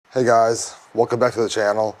Hey guys, welcome back to the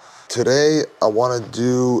channel. Today I want to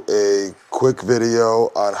do a quick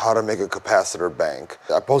video on how to make a capacitor bank.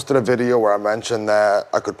 I posted a video where I mentioned that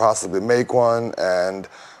I could possibly make one and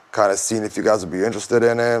kind of seeing if you guys would be interested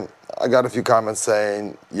in it. I got a few comments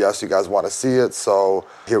saying yes, you guys want to see it, so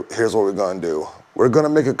here's what we're going to do. We're going to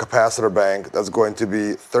make a capacitor bank that's going to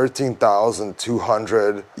be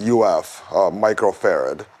 13,200 UF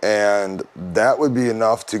microfarad, and that would be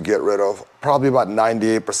enough to get rid of probably about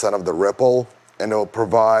 98% of the ripple, and it will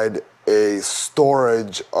provide a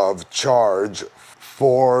storage of charge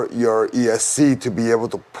for your ESC to be able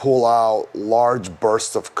to pull out large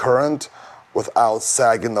bursts of current without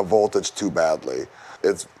sagging the voltage too badly.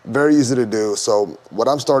 It's very easy to do. So what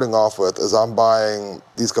I'm starting off with is I'm buying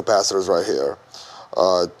these capacitors right here.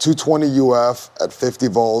 220uF at 50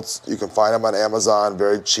 volts. You can find them on Amazon,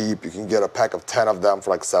 very cheap. You can get a pack of 10 of them for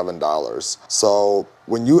like $7. So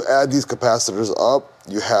when you add these capacitors up,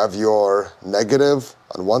 you have your negative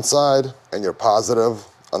on one side and your positive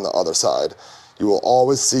on the other side. You will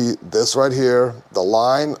always see this right here. The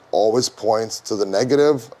line always points to the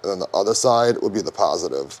negative, and then the other side would be the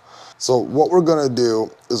positive. So what we're gonna do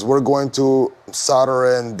is we're going to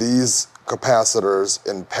solder in these capacitors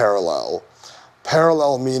in parallel.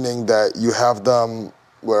 Parallel meaning that you have them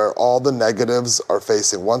where all the negatives are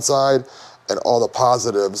facing one side and all the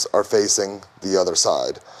positives are facing the other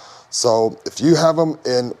side. So if you have them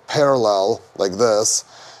in parallel like this,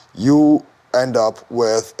 you end up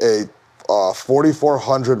with a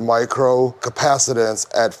 4400 micro capacitance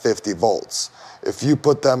at 50 volts. If you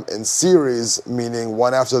put them in series, meaning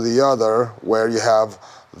one after the other, where you have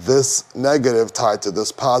this negative tied to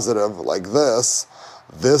this positive like this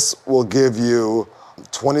will give you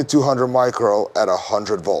 2200 micro at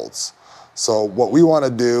 100 volts. So what we want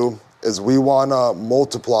to do is we want to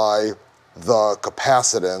multiply the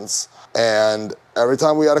capacitance, and every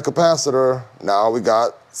time we add a capacitor, now we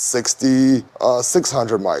got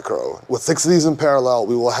 600 micro. With 6 of these in parallel,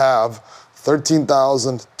 we will have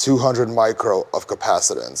 13,200 micro of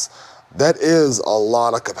capacitance. That is a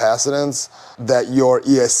lot of capacitance that your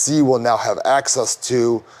ESC will now have access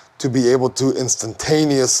to be able to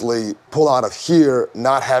instantaneously pull out of here,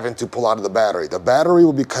 not having to pull out of the battery. The battery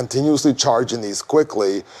will be continuously charging these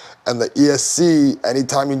quickly, and the ESC,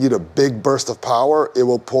 anytime you need a big burst of power, it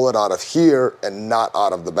will pull it out of here and not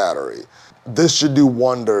out of the battery. This should do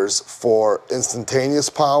wonders for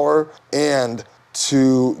instantaneous power and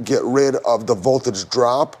to get rid of the voltage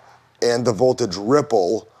drop and the voltage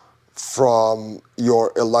ripple from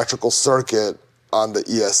your electrical circuit on the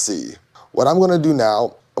ESC. What I'm gonna do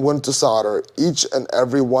now, I'm going to solder each and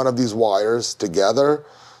every one of these wires together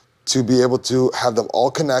to be able to have them all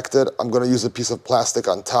connected. I'm going to use a piece of plastic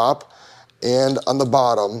on top and on the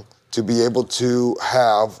bottom to be able to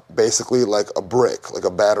have basically like a brick, like a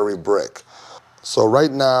battery brick. So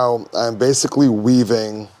right now I'm basically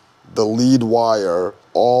weaving the lead wire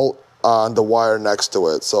all on the wire next to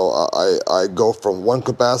it. So I go from one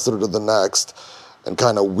capacitor to the next and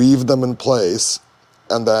kind of weave them in place.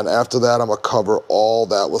 And then after that, I'm gonna cover all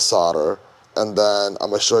that with solder. And then I'm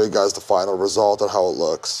gonna show you guys the final result and how it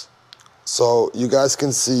looks. So you guys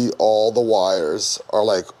can see all the wires are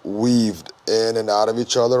like weaved in and out of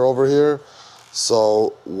each other over here.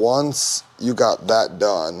 So once you got that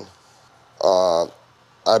done,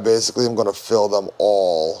 I basically am gonna fill them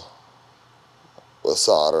all with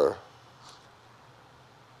solder.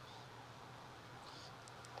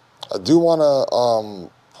 I do wanna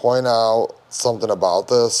point out something about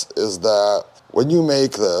this is that when you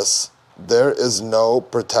make this, there is no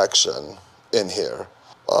protection in here.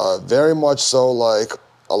 Very much so like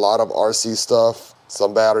a lot of RC stuff.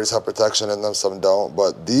 Some batteries have protection in them, some don't,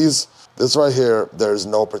 but this right here, there's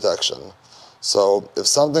no protection. So if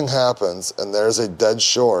something happens and there's a dead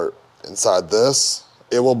short inside this,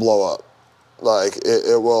 it will blow up. Like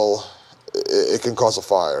it can cause a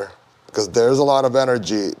fire because there's a lot of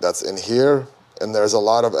energy that's in here, and there's a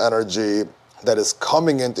lot of energy that is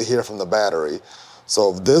coming into here from the battery.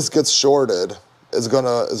 So if this gets shorted, it's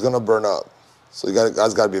gonna burn up. So you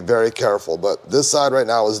guys gotta be very careful. But this side right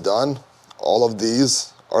now is done. All of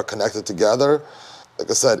these are connected together. Like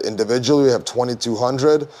I said, individually we have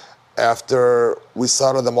 2200. After we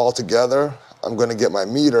solder them all together, I'm gonna get my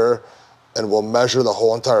meter and we'll measure the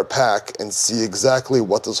whole entire pack and see exactly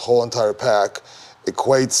what this whole entire pack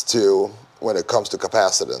equates to when it comes to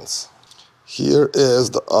capacitance. Here is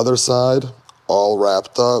the other side, all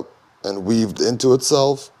wrapped up and weaved into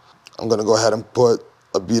itself. I'm gonna go ahead and put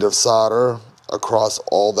a bead of solder across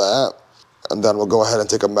all that, and then we'll go ahead and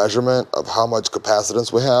take a measurement of how much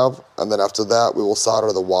capacitance we have, and then after that we will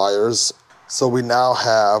solder the wires. So we now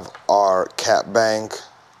have our cap bank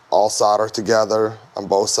all soldered together on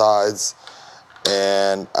both sides.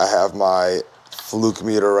 And I have my fluke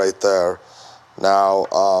meter right there. Now,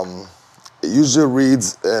 it usually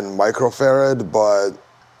reads in microfarad, but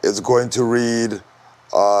it's going to read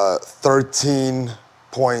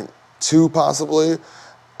 13.2 possibly,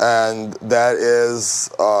 and that is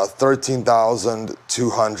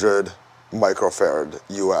 13,200 microfarad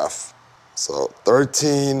UF. So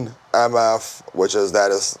 13 MF,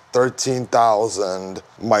 that is 13,000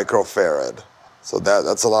 microfarad. So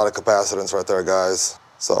that's a lot of capacitance right there, guys.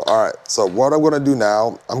 So, all right, so what I'm gonna do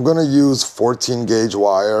now, I'm gonna use 14 gauge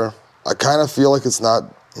wire. I kind of feel like it's not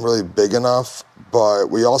really big enough, but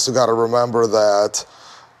we also gotta remember that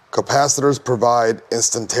capacitors provide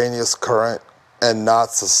instantaneous current and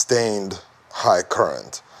not sustained high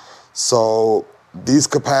current. So these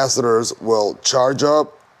capacitors will charge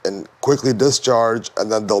up and quickly discharge,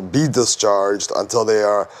 and then they'll be discharged until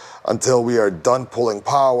we are done pulling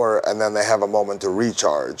power, and then they have a moment to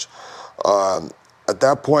recharge. At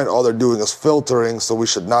that point, all they're doing is filtering, so we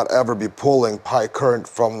should not ever be pulling high current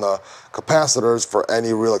from the capacitors for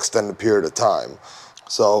any real extended period of time.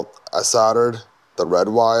 So I soldered the red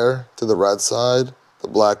wire to the red side, the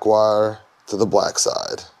black wire to the black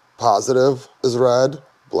side. Positive is red,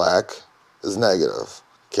 black is negative.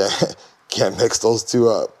 Can't mix those two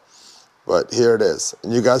up. But here it is.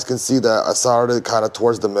 And you guys can see that I soldered it kind of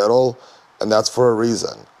towards the middle, and that's for a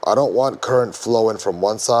reason. I don't want current flowing from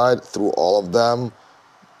one side through all of them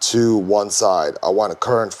to one side. I want a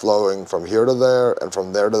current flowing from here to there and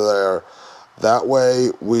from there to there. That way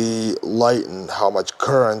we lighten how much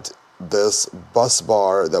current this bus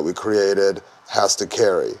bar that we created has to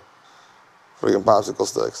carry. Freaking popsicle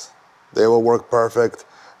sticks. They will work perfect.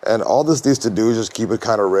 And all this needs to do is just keep it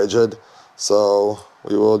kind of rigid. So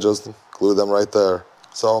we will just glue them right there.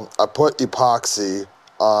 So I put epoxy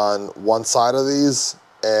on one side of these,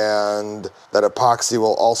 and that epoxy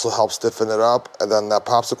will also help stiffen it up. And then that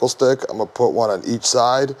popsicle stick, I'm gonna put one on each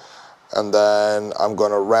side, and then I'm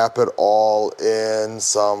gonna wrap it all in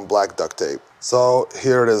some black duct tape. So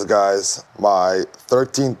here it is, guys, my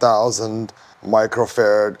 13,000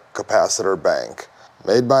 microfarad capacitor bank.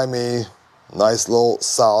 Made by me, nice little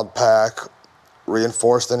solid pack,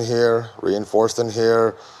 reinforced in here,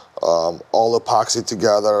 all epoxy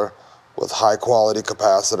together with high quality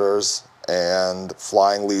capacitors and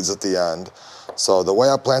flying leads at the end. So the way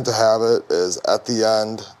I plan to have it is at the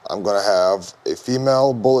end, I'm gonna have a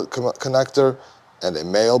female bullet connector and a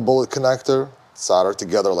male bullet connector soldered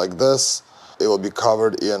together like this. It will be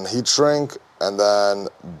covered in heat shrink, and then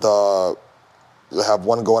you'll have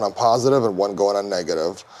one going on positive and one going on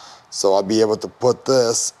negative. So I'll be able to put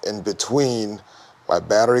this in between my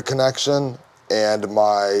battery connection and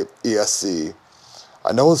my ESC.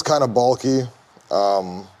 I know it's kind of bulky.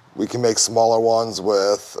 We can make smaller ones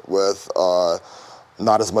with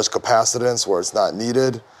not as much capacitance where it's not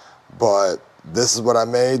needed, but this is what I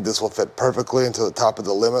made. This will fit perfectly into the top of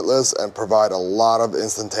the limitless and provide a lot of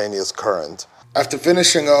instantaneous current. After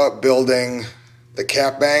finishing up building the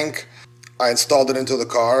cap bank, I installed it into the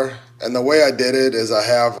car, and the way I did it is I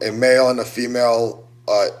have a male and a female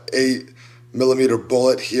 8mm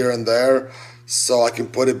bullet here and there, so I can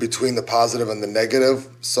put it between the positive and the negative,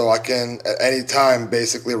 so I can at any time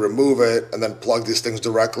basically remove it and then plug these things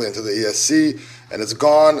directly into the ESC, and it's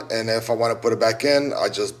gone. And if I want to put it back in,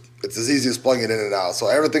 it's as easy as plugging it in and out. So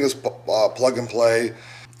everything is plug and play.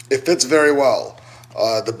 It fits very well.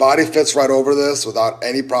 The body fits right over this without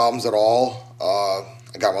any problems at all.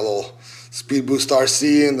 I got my little Speed Boost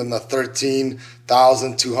RC and then the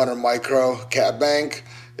 13,200 micro cap bank.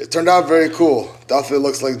 It turned out very cool. Definitely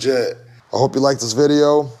looks legit. I hope you liked this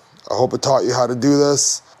video. I hope it taught you how to do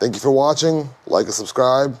this. Thank you for watching. Like and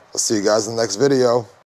subscribe. I'll see you guys in the next video.